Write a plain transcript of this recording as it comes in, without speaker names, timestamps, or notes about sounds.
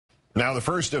Now the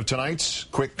first of tonight's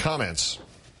quick comments.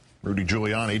 Rudy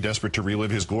Giuliani, desperate to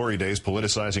relive his glory days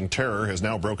politicizing terror, has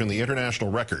now broken the international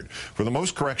record for the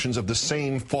most corrections of the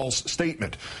same false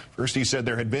statement. First, he said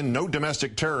there had been no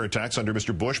domestic terror attacks under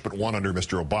Mr. Bush, but one under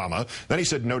Mr. Obama. Then he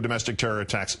said no domestic terror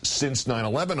attacks since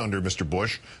 9/11 under Mr.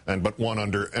 Bush, but one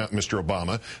under Mr.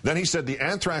 Obama. Then he said the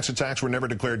anthrax attacks were never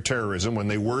declared terrorism when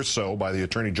they were so by the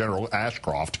Attorney General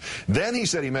Ashcroft. Then he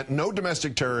said he meant no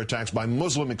domestic terror attacks by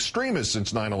Muslim extremists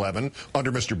since 9/11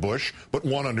 under Mr. Bush, but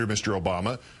one under Mr.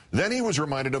 Obama. Then he was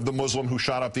reminded of the Muslim who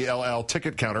shot up the El Al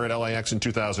ticket counter at LAX in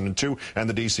 2002, and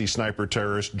the D.C. sniper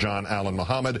terrorist John Allen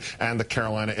Muhammad, and the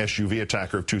Carolina SUV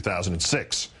attacker of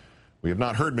 2006. We have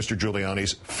not heard Mr.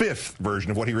 Giuliani's fifth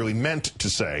version of what he really meant to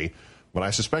say, but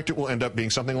I suspect it will end up being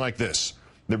something like this.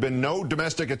 There have been no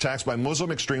domestic attacks by Muslim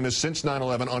extremists since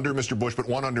 9/11 under Mr. Bush, but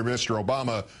one under Mr.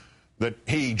 Obama that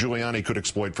he, Giuliani, could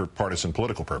exploit for partisan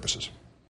political purposes.